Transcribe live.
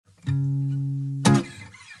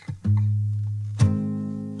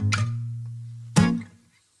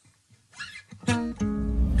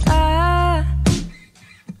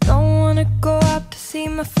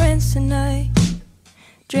Wednesday night,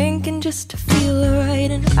 drinking just to feel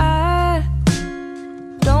alright. And I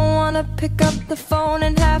don't wanna pick up the phone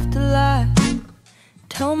and have to lie,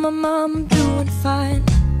 tell my mom I'm doing fine.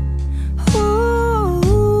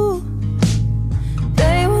 Ooh,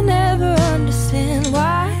 they will never understand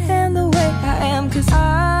why I am the way I am, 'cause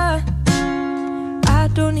I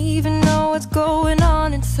don't even know what's going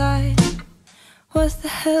on inside. What the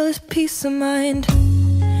hell is peace of mind?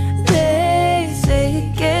 They say it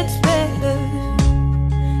gets better.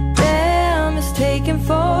 Damn, it's taking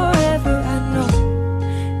forever. I know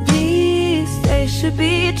these days should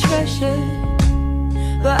be treasured,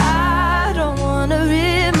 but I don't wanna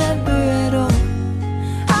remember at all.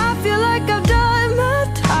 I feel like I've done my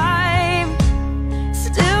time,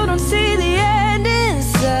 still don't see the end in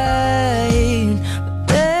sight. But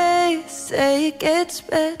they say it gets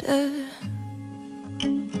better.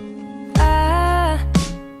 I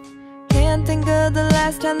can't think of the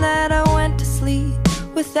last time that I went to sleep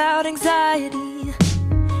without anxiety.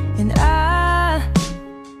 And I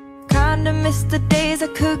kinda miss the days I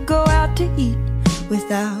could go out to eat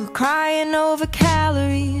without crying over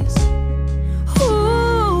calories.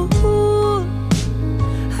 Ooh,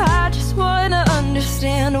 I just wanna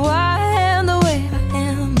understand why I am the way I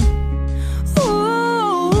am.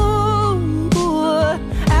 Ooh,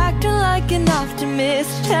 acting like an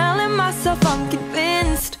optimist, telling myself I'm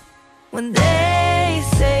convinced when they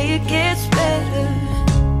say it gets better.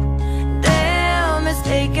 Damn, it's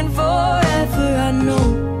taking forever. I know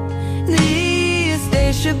these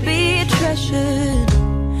days should be treasured,